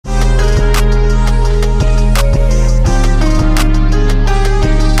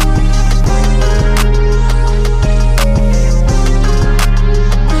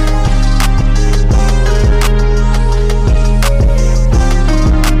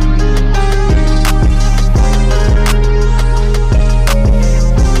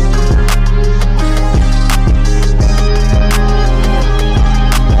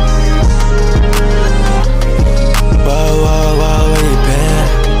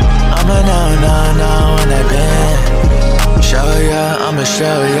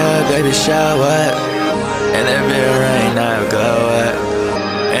baby, show up. And if it rain, I'll go up.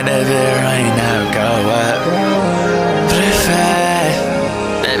 And if it rain, I'll go up. Pretty fast,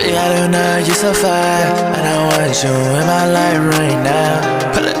 baby, I don't know you so far. I don't want you in my life right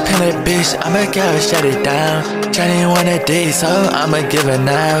now. Pull up in it, bitch, I'ma go shut it down. Johnny wanted D, so I'ma give it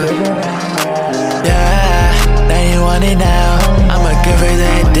now. Yeah, now you want it now. I'ma give her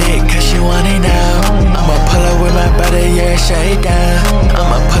that dick, cause she want it now. I'ma pull up with my brother, yeah, shut it down.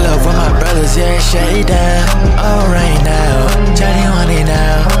 I'ma pull up with my brothers, yeah, shut it down. Oh, right now, Johnny want it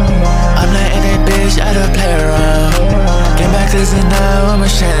now. I'm not in that bitch, I don't play around. Get back to this now, I'ma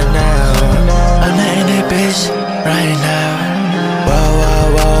shut it down. I'm not in that bitch right now. Whoa, whoa,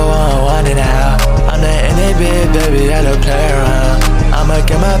 whoa, whoa, want it now. I'm not in that bitch, baby, I don't play around. I'ma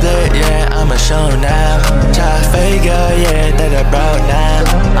get my blood, yeah, I'ma show now. Try fake girl, yeah, that I brought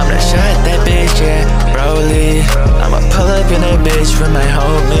now. I'ma shut that bitch, yeah.